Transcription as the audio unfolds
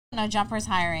No Jumper's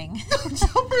hiring. No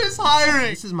Jumper is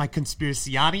hiring. This is my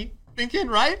conspiraciani thinking,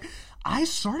 right? I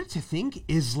started to think,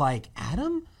 is like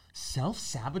Adam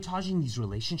self-sabotaging these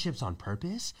relationships on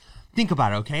purpose? Think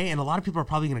about it, okay? And a lot of people are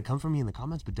probably going to come for me in the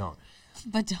comments, but don't.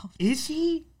 Is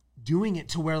he doing it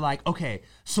to where like, okay,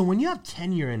 so when you have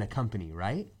tenure in a company,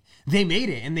 right? They made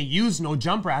it and they used No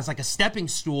Jumper as like a stepping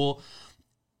stool.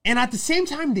 And at the same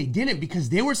time, they didn't because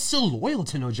they were still loyal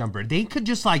to No Jumper. They could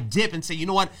just like dip and say, you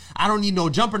know what? I don't need No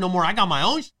Jumper no more. I got my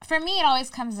own. For me, it always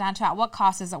comes down to at what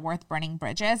cost is it worth burning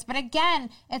bridges? But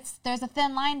again, there's a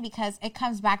thin line because it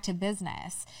comes back to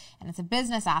business. And it's a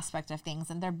business aspect of things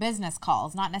and they're business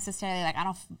calls, not necessarily like,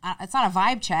 it's not a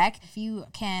vibe check. If you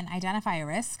can identify a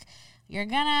risk, you're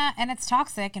gonna, and it's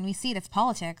toxic and we see it's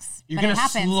politics. You're gonna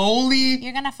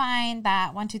You're gonna find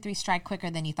that 1, 2, 3 strike quicker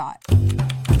than you thought.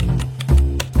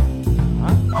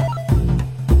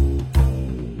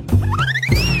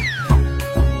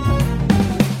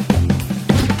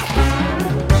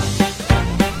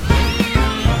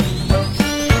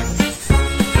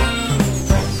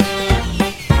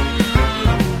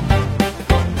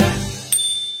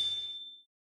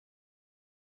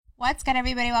 What's good,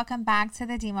 everybody? Welcome back to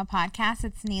the Dima podcast.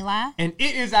 It's Neela. And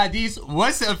it is Adis.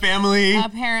 What's up, family?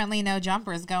 Apparently, No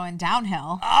Jumper is going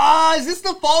downhill. Is this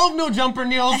the fall of No Jumper,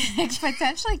 Neil? It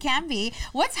potentially can be.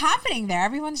 What's happening there?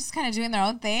 Everyone's just kind of doing their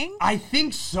own thing? I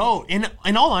think so. In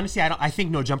all honesty, I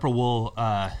think No Jumper will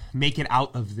make it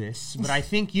out of this. But I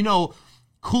think,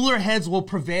 cooler heads will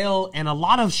prevail and a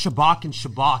lot of shabak and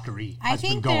shabakkery has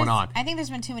been going on. I think there's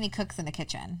been too many cooks in the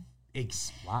kitchen.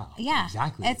 Wow. Yeah.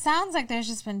 Exactly. It sounds like there's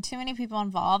just been too many people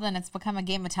involved and it's become a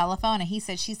game of telephone. And he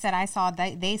said, she said, I saw,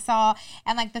 they saw.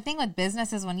 And like the thing with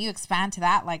business is when you expand to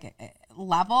that like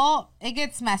level, it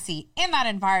gets messy in that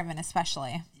environment,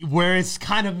 especially. Where it's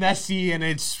kind of messy and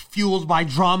it's fueled by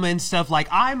drama and stuff. Like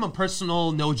I'm a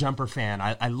personal No Jumper fan.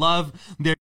 I love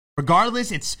their,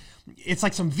 regardless, it's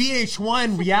like some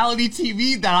VH1 reality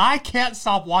TV that I can't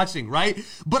stop watching, right?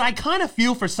 But I kind of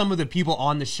feel for some of the people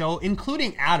on the show,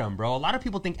 including Adam, bro. A lot of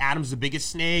people think Adam's the biggest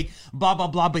snake, blah, blah,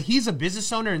 blah. But he's a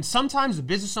business owner, and sometimes the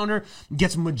business owner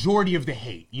gets majority of the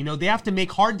hate. They have to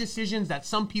make hard decisions that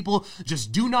some people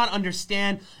just do not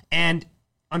understand. And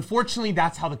unfortunately,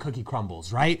 that's how the cookie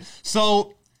crumbles, right?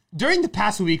 So during the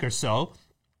past week or so,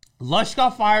 Lush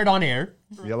got fired on air.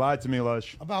 You lied to me,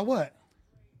 Lush. About what?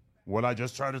 What I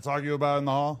just tried to talk to you about in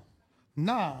the hall?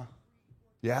 Nah.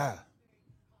 Yeah.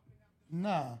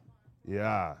 Nah.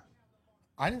 Yeah.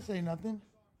 I didn't say nothing.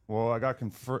 Well, I got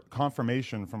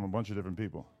confirmation from a bunch of different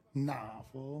people. Nah,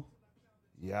 fool.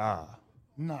 Yeah.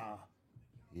 Nah.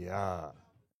 Yeah.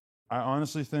 I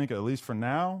honestly think, at least for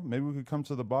now, maybe we could come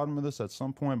to the bottom of this at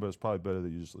some point, but it's probably better that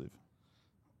you just leave.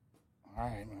 All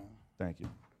right, man. Thank you.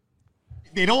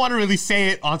 They don't want to really say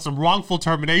it on some wrongful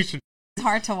termination. It's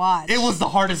hard to watch. It was the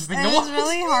hardest thing to watch. It was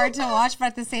really hard to watch, but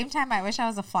at the same time, I wish I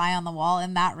was a fly on the wall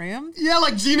in that room. Yeah,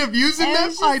 like Gina Views in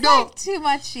them. I know. Like, too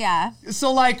much, yeah.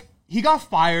 So, like, he got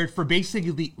fired for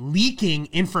basically leaking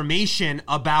information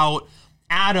about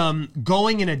Adam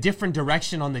going in a different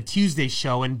direction on the Tuesday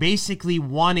show and basically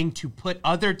wanting to put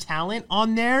other talent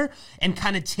on there and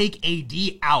kind of take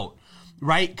AD out.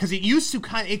 Right? Because it used to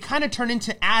kind of turn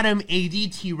into Adam,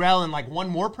 AD, T-Rell, and like one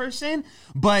more person.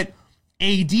 But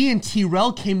AD and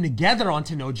T-Rell came together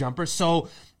onto No Jumper. So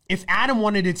if Adam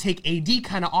wanted to take AD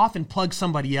kind of off and plug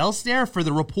somebody else there for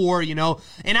the rapport, and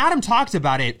Adam talked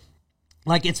about it.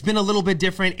 Like, it's been a little bit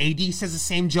different. AD says the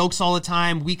same jokes all the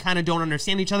time. We kind of don't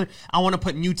understand each other. I want to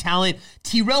put new talent.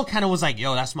 T-Rell kind of was like,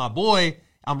 yo, that's my boy.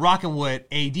 I'm rocking with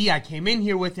AD. I came in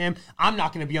here with him. I'm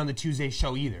not going to be on the Tuesday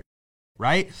show either.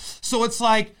 Right? So it's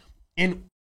like, and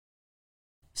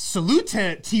salute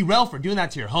to T-Rell for doing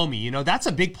that to your homie. That's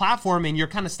a big platform and you're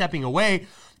kind of stepping away.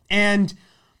 And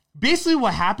basically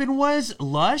what happened was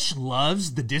Lush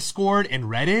loves the Discord and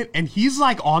Reddit, and he's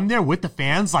like on there with the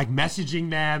fans, like messaging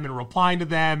them and replying to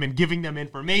them and giving them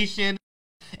information.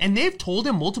 And they've told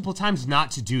him multiple times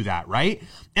not to do that, right?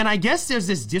 And I guess there's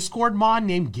this Discord mod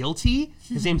named Guilty.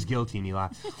 His name's Guilty,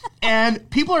 Neela. And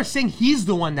people are saying he's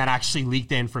the one that actually leaked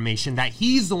the information, that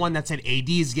he's the one that said AD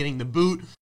is getting the boot.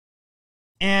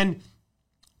 And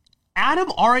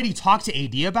Adam already talked to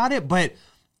AD about it, but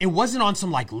it wasn't on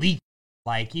some like leak.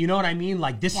 Like, you know what I mean?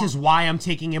 Like, this is why I'm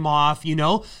taking him off,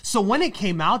 So when it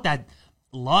came out that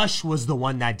Lush was the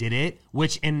one that did it,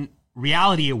 which in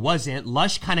reality it wasn't,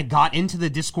 Lush kind of got into the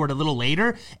Discord a little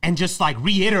later and just like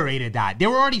reiterated that. They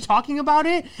were already talking about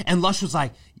it, and Lush was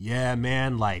like, yeah,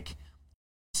 man, like,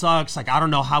 sucks. Like, I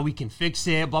don't know how we can fix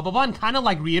it, blah, blah, blah, and kind of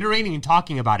like reiterating and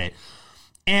talking about it.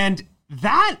 And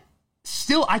that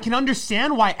still, I can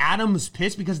understand why Adam was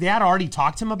pissed because they had already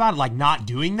talked to him about like not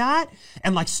doing that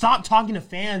and like stop talking to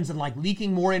fans and like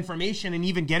leaking more information and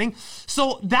even getting.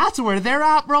 So that's where they're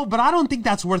at, bro. But I don't think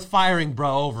that's worth firing,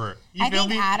 bro, over. I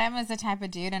think Adam is the type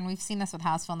of dude, and we've seen this with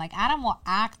House Phone. Like Adam will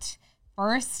act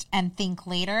first and think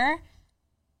later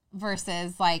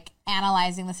versus like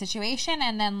analyzing the situation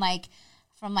and then like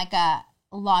from like a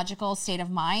logical state of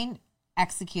mind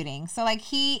executing. So like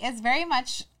he is very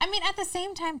much, I mean, at the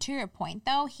same time, to your point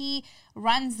though, he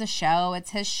runs the show.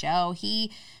 It's his show.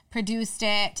 He produced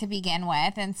it to begin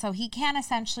with, and so he can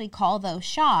essentially call those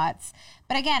shots.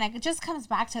 But again, it just comes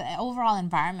back to the overall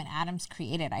environment Adam's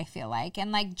created, I feel like,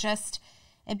 and like just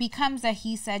it becomes a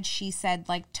he said she said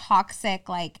like toxic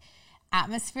like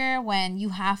atmosphere when you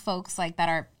have folks like that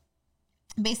are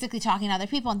basically talking to other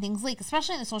people and things leak,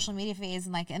 especially in the social media phase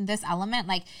and like in this element,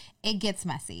 like it gets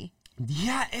messy.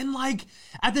 Yeah, and like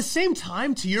at the same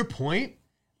time, to your point,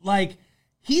 like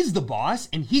he's the boss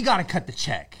and he got to cut the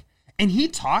check. And he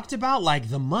talked about like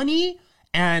the money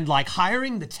and like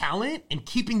hiring the talent and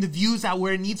keeping the views out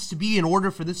where it needs to be in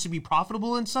order for this to be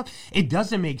profitable and stuff. It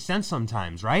doesn't make sense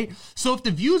sometimes, right? So if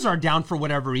the views are down for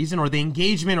whatever reason, or the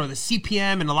engagement or the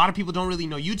CPM, and a lot of people don't really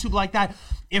know YouTube like that,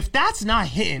 if that's not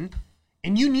hitting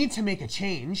and you need to make a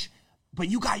change, but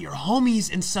you got your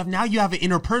homies and stuff, now you have an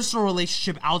interpersonal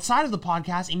relationship outside of the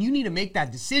podcast and you need to make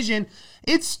that decision,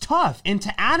 it's tough. And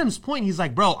to Adam's point, he's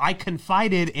like, bro, I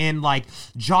confided in like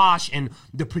Josh and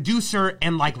the producer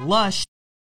and like Lush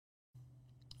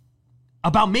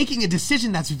about making a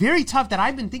decision that's very tough that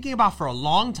I've been thinking about for a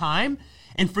long time.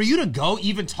 And for you to go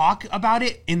even talk about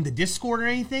it in the Discord or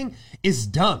anything is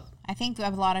dumb. I think we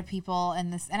have a lot of people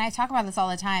in this, and I talk about this all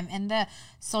the time, in the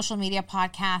social media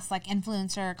podcast, like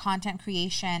influencer content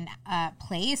creation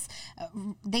place,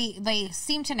 they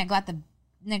seem to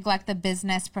neglect the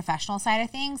business professional side of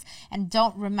things and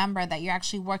don't remember that you're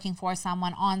actually working for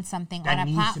someone on something that on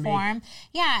a platform.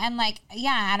 Yeah, and like,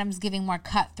 yeah, Adam's giving more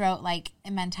cutthroat like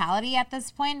mentality at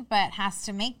this point, but has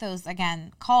to make those,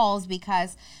 again, calls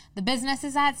because the business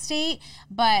is at stake.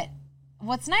 But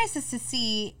what's nice is to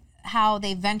see how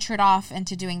they ventured off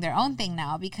into doing their own thing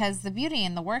now, because the beauty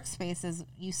in the workspace is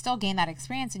you still gain that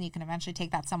experience and you can eventually take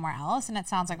that somewhere else. And it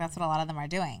sounds like that's what a lot of them are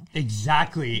doing.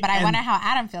 Exactly. But I wonder how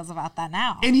Adam feels about that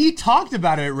now. And he talked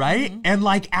about it, right? Mm-hmm. And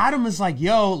like Adam is like,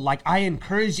 yo, like I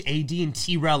encourage AD and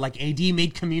T-Rell. Like AD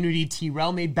made Community,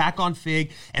 T-Rell made Back on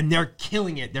Fig, and they're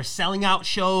killing it. They're selling out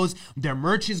shows. Their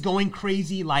merch is going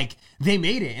crazy. Like they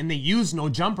made it, and they used No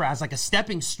Jumper as like a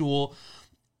stepping stool.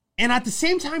 And at the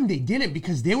same time, they didn't,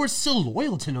 because they were still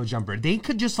loyal to No Jumper. They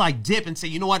could just like dip and say,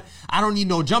 you know what? I don't need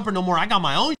No Jumper no more. I got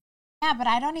my own. Yeah, but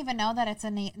I don't even know that it's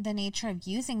the nature of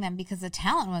using them, because the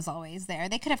talent was always there.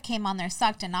 They could have came on there,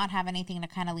 sucked, and not have anything to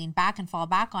kind of lean back and fall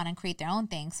back on and create their own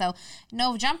thing. So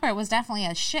No Jumper was definitely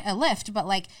a lift, but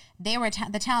like they were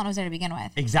the talent was there to begin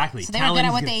with. Exactly. So they were good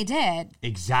at what they did.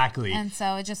 Exactly. And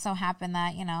so it just so happened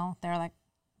that, you know, they're like,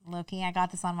 Loki, I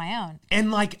got this on my own.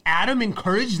 And like Adam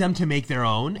encouraged them to make their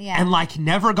own, and like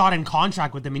never got in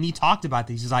contract with them. And he talked about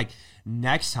this. He's like,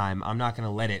 next time I'm not going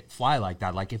to let it fly like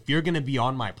that. Like if you're going to be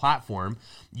on my platform,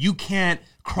 you can't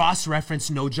cross-reference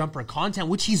No Jumper content,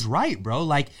 which he's right, bro.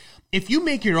 Like if you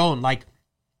make your own like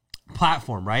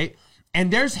platform, right? And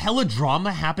there's hella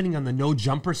drama happening on the No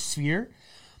Jumper sphere,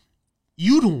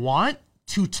 you'd want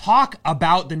to talk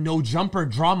about the No Jumper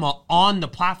drama on the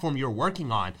platform you're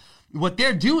working on. What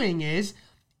they're doing is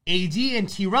AD and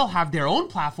T-Rell have their own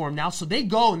platform now, so they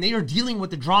go and they are dealing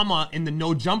with the drama in the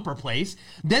No Jumper place.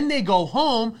 Then they go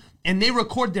home and they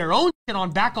record their own shit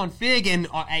on Back on Fig and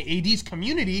AD's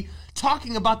Community,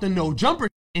 talking about the No Jumper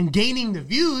and gaining the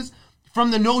views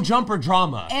from the No Jumper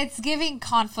drama. It's giving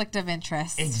conflict of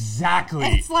interest. Exactly.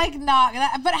 It's like not,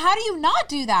 but how do you not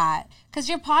do that? Because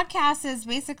your podcast is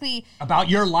basically about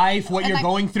your life, what you're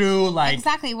going through, like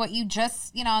exactly what you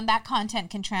just, you know, and that content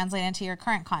can translate into your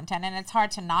current content, and it's hard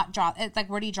to not draw. It's like,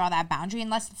 where do you draw that boundary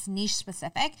unless it's niche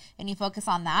specific and you focus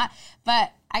on that?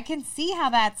 But I can see how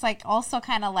that's like also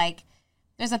kind of like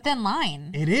there's a thin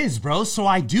line. It is, bro. So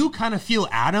I do kind of feel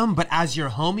Adam, but as your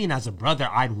homie and as a brother,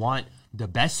 I'd want the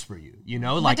best for you. You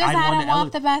know, like I'd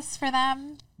want the best for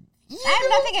them. I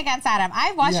have nothing against Adam.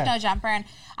 I've watched No Jumper, and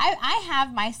I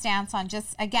have my stance on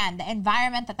just, again, the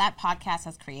environment that podcast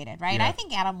has created, right? Yeah. I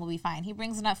think Adam will be fine. He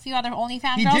brings in a few other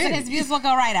OnlyFans girls, and his views will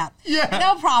go right up.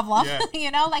 No problem. Yeah.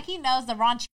 You know, like he knows the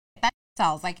raunchy that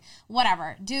sells. Like,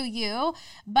 whatever, do you.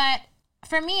 But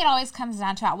for me, it always comes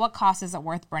down to at what cost is it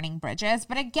worth burning bridges?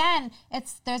 But again,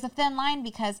 there's a thin line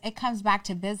because it comes back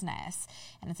to business,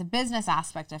 and it's a business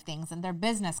aspect of things, and they're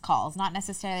business calls, not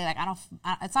necessarily like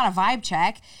it's not a vibe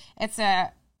check. It's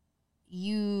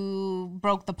you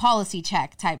broke the policy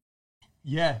check type.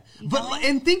 Yeah. But,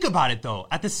 and think about it though.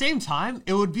 At the same time,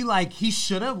 it would be like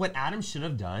what Adam should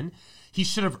have done, he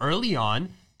should have early on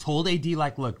told AD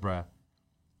like, look, bruh,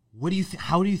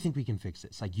 how do you think we can fix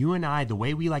this? Like you and I, the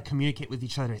way we like communicate with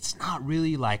each other, it's not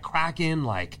really like cracking.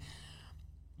 Like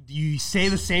you say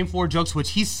the same 4 jokes,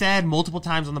 which he said multiple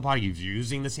times on the podcast, you're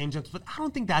using the same jokes, but I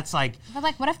don't think that's like... But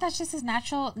like, what if that's just his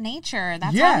natural nature?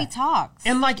 That's how he talks.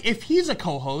 And like, if he's a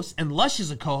co-host and Lush is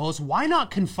a co-host, why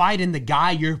not confide in the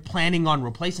guy you're planning on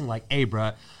replacing? Like, hey,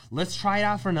 bruh, let's try it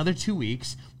out for another 2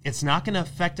 weeks. It's not going to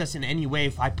affect us in any way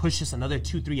if I push this another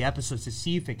 2-3 episodes to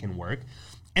see if it can work.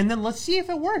 And then let's see if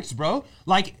it works, bro.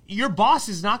 Like, your boss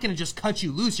is not going to just cut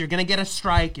you loose. You're going to get a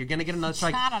strike. You're going to get another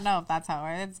strike. I don't know if that's how it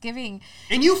works. It's giving...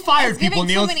 And you fired people,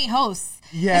 Neil. It's giving too many hosts.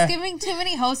 Yeah. It's giving too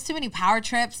many hosts, too many power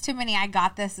trips, too many I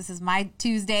got this is my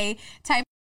Tuesday type,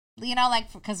 you know,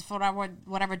 like, because for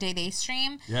whatever day they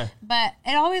stream. Yeah. But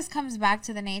it always comes back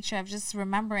to the nature of just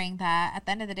remembering that at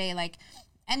the end of the day, like,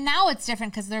 and now it's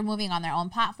different because they're moving on their own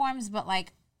platforms, but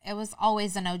like, it was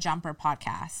always a No Jumper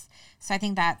podcast. So I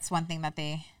think that's one thing that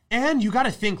they... And you got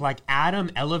to think, like, Adam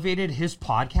elevated his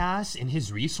podcast and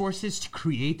his resources to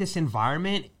create this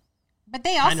environment. But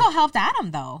they also helped Adam,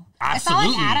 though. Absolutely.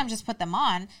 It's not like Adam just put them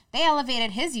on. They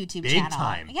elevated his YouTube channel. Big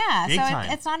time. Yeah, Big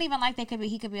time. It's not even like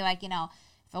he could be like, you know,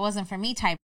 if it wasn't for me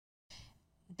type.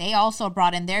 They also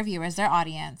brought in their viewers, their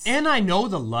audience. And I know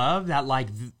the love that, like,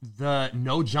 the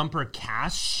No Jumper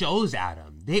cast shows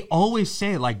Adam. They always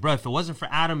say, like, bro, if it wasn't for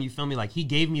Adam, you feel me? Like, he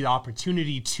gave me the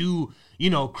opportunity to, you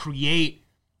know, create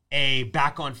a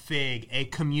back on Fig, a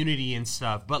community and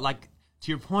stuff. But like,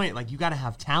 to your point, like, you got to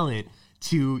have talent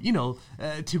to, you know,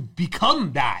 to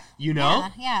become that, you know?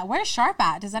 Yeah. Where's Sharp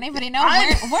at? Does anybody know?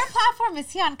 Where platform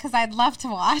is he on? Because I'd love to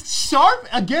watch. Sharp,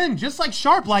 again, just like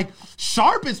Sharp,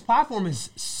 his platform is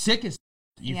sick as,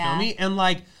 you feel me? And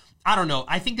like, I don't know.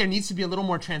 I think there needs to be a little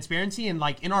more transparency. And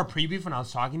like, in our preview, when I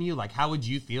was talking to you, like, how would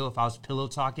you feel if I was pillow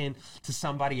talking to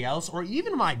somebody else or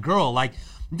even my girl? Like,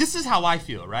 this is how I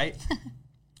feel, right?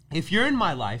 If you're in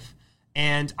my life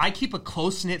and I keep a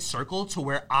close-knit circle to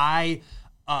where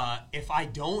if I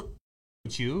don't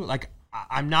with you, like,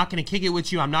 I'm not going to kick it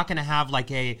with you. I'm not going to have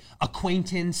like a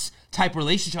acquaintance type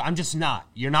relationship. I'm just not.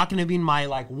 You're not going to be in my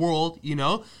like world, you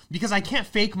know, because I can't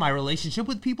fake my relationship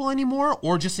with people anymore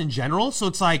or just in general. So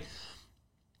it's like,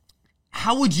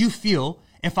 how would you feel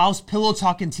if I was pillow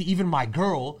talking to even my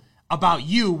girl about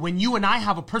you when you and I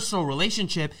have a personal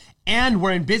relationship and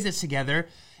we're in business together?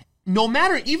 No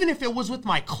matter, even if it was with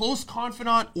my close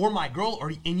confidant or my girl,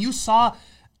 and you saw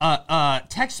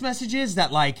text messages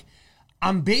that like,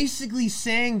 I'm basically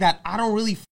saying that I don't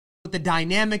really with the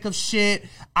dynamic of shit.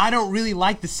 I don't really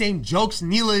like the same jokes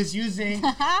Neela is using.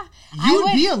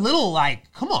 You'd be a little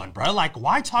like, come on, bro. Like,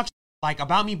 why talk like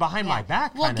about me behind my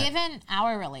back? Well, given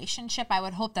our relationship, I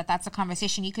would hope that that's a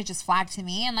conversation you could just flag to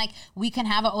me and like we can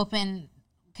have an open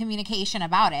communication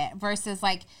about it versus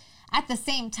like at the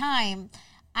same time,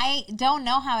 I don't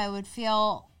know how I would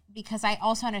feel because I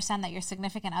also understand that your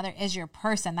significant other is your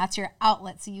person. That's your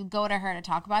outlet. So you go to her to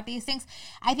talk about these things.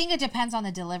 I think it depends on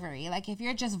the delivery. Like if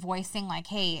you're just voicing like,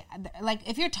 hey, like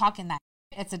if you're talking that,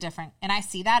 it's a different, and I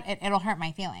see that, it'll hurt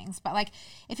my feelings. But like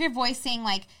if you're voicing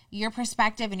like your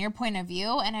perspective and your point of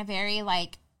view in a very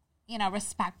like, you know,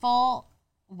 respectful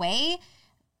way,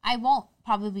 I won't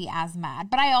probably be as mad.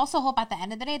 But I also hope at the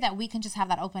end of the day that we can just have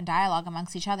that open dialogue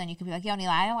amongst each other and you could be like, yo,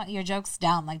 Neela, I don't want your jokes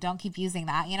dumb. Like, don't keep using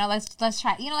that. You know, let's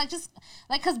try, you know, like just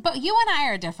like, but you and I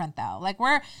are different though. Like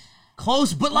we're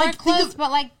close, but like,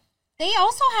 but like they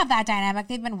also have that dynamic.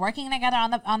 They've been working together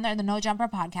on the No Jumper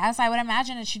podcast. I would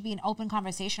imagine it should be an open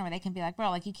conversation where they can be like,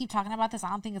 bro, like you keep talking about this. I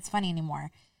don't think it's funny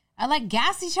anymore. I like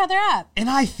gas each other up. And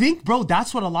I think, bro,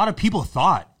 that's what a lot of people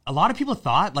thought. A lot of people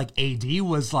thought like AD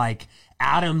was like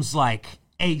Adam's like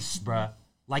ace, bruh.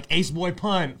 Like ace boy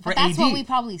pun for but that's AD. What we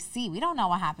probably see. We don't know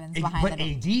what happens behind But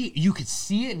AD, you could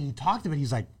see it and he talked about it.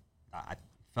 He's like, I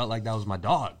felt like that was my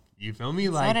dog. You feel me?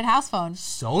 Like, so did House Phone.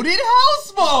 So did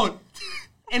House Phone.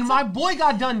 And my boy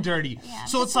got done dirty. Yeah,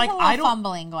 so it's like, I don't.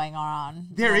 Fumbling going on.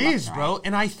 There is, bro. Right.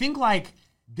 And I think like,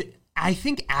 I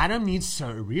think Adam needs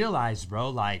to realize, bro,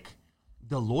 like,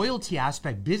 the loyalty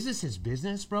aspect, business is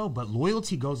business, bro, but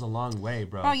loyalty goes a long way,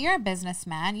 bro. Bro, you're a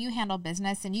businessman. You handle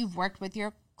business and you've worked with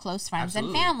your close friends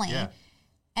and family. Yeah.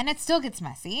 And it still gets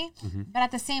messy. Mm-hmm. But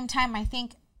at the same time, I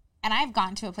think, and I've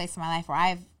gotten to a place in my life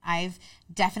where I've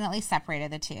definitely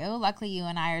separated the two. Luckily, you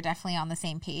and I are definitely on the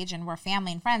same page and we're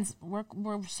family and friends. We're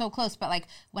so close. But like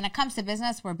when it comes to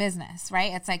business, we're business,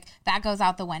 right? It's like that goes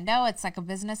out the window. It's like a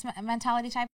business mentality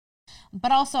type.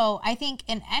 But also, I think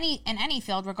in any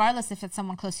field, regardless if it's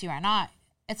someone close to you or not,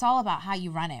 it's all about how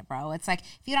you run it, bro. It's like,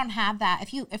 if you don't have that,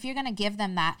 if you're going to give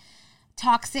them that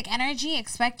toxic energy,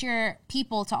 expect your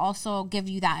people to also give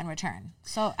you that in return.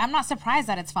 So I'm not surprised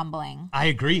that it's fumbling. I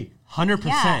agree 100%.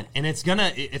 Yeah. And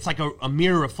it's like a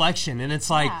mirror reflection. And it's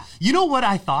like, you know what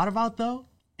I thought about though?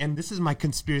 And this is my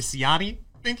conspiraciati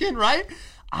thinking, right?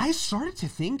 I started to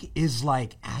think, is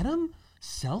like Adam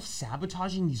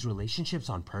self-sabotaging these relationships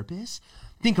on purpose?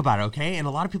 Think about it, okay? And a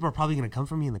lot of people are probably going to come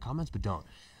for me in the comments, but don't.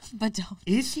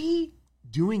 Is he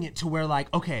doing it to where,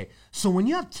 like, okay, so when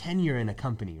you have tenure in a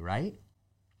company, right?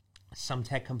 Some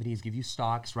tech companies give you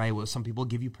stocks, right? Well, some people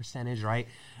give you percentage, right?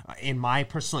 In my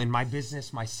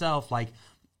business, myself, like,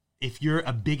 if you're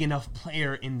a big enough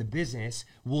player in the business,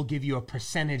 we'll give you a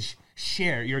percentage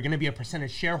share. You're going to be a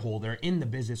percentage shareholder in the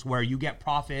business where you get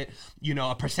profit,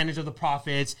 a percentage of the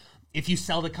profits. If you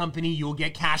sell the company, you'll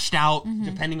get cashed out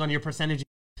depending on your percentage.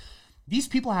 These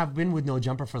people have been with No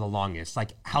Jumper for the longest,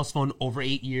 like House Phone over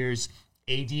 8 years,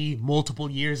 AD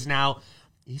multiple years now.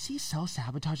 Is he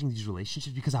self-sabotaging these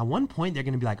relationships? Because at one point they're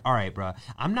going to be like, all right, bro,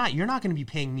 you're not going to be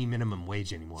paying me minimum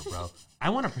wage anymore, bro. I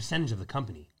want a percentage of the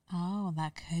company. Oh,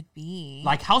 that could be.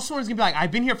 Like, House Phone is going to be like,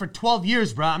 I've been here for 12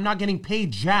 years, bro. I'm not getting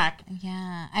paid jack.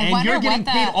 Yeah. And you're getting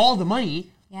paid all the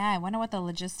money. Yeah, I wonder what the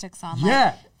logistics on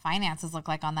finances look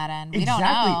like on that end. We don't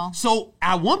know. So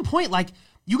at one point, like,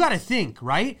 you got to think,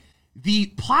 right? The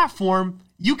platform,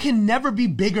 you can never be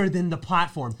bigger than the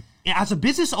platform. As a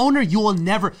business owner, you will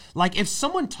never, like, if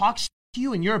someone talks to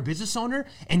you and you're a business owner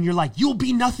and you're like, you'll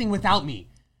be nothing without me,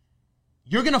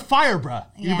 you're going to fire, bruh.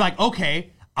 You're like,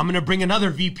 okay, I'm going to bring another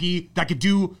VP that could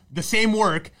do the same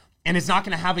work and is not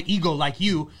going to have an ego like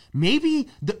you. Maybe,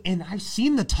 and I've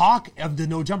seen the talk of the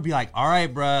No Jump be like, all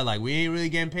right, bruh, like, we ain't really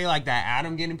getting paid like that.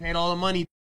 Adam getting paid all the money.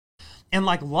 And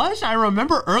like Lush, I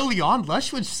remember early on,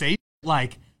 Lush would say,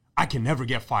 like, I can never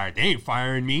get fired. They ain't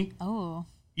firing me. Oh.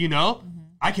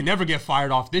 I can never get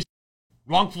fired off this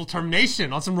wrongful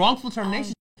termination, on some wrongful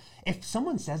termination. If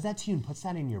someone says that to you and puts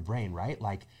that in your brain, right?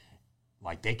 Like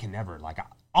they can never, like,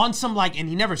 on some, like, and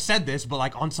he never said this, but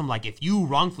like on some, like, if you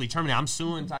wrongfully terminate, I'm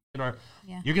suing, or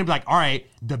you're going to be like, all right,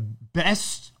 the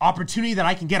best opportunity that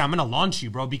I can get, I'm going to launch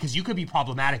you, bro, because you could be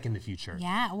problematic in the future.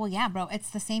 Yeah. Well, yeah, bro. It's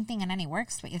the same thing in any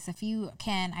workspace. If you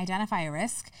can identify a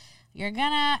risk, you're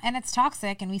gonna, and it's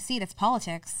toxic, and we see it's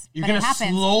politics. You're gonna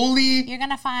You're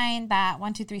gonna find that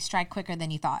 1, 2, 3 strike quicker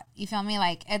than you thought. You feel me?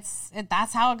 Like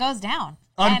that's how it goes down.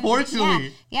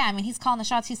 Unfortunately. Yeah. I mean, he's calling the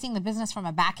shots. He's seeing the business from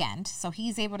a back end, so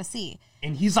he's able to see.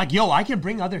 And he's like, yo, I can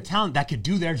bring other talent that could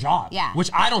do their job. Yeah. Which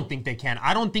I don't think they can.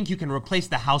 I don't think you can replace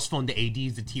the House Phone, the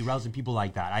ADs, the T-Rells, and people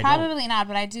like that. Probably not,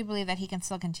 but I do believe that he can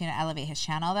still continue to elevate his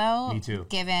channel, though. Me too.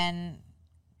 Given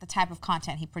the type of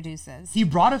content he produces. He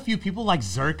brought a few people like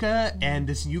Zerka and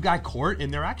this new guy Court,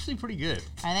 and they're actually pretty good.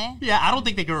 Are they? Yeah, I don't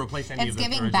think they can replace any of them. It's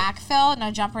giving original. backfill.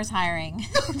 No Jumper's hiring.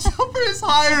 No Jumper's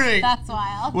hiring. That's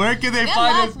wild. Where can they Good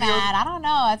find luck, us? man. I don't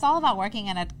know. It's all about working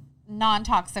in a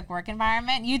non-toxic work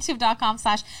environment.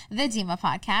 YouTube.com/The Dima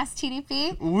Podcast.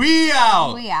 TDP. We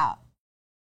out. We out.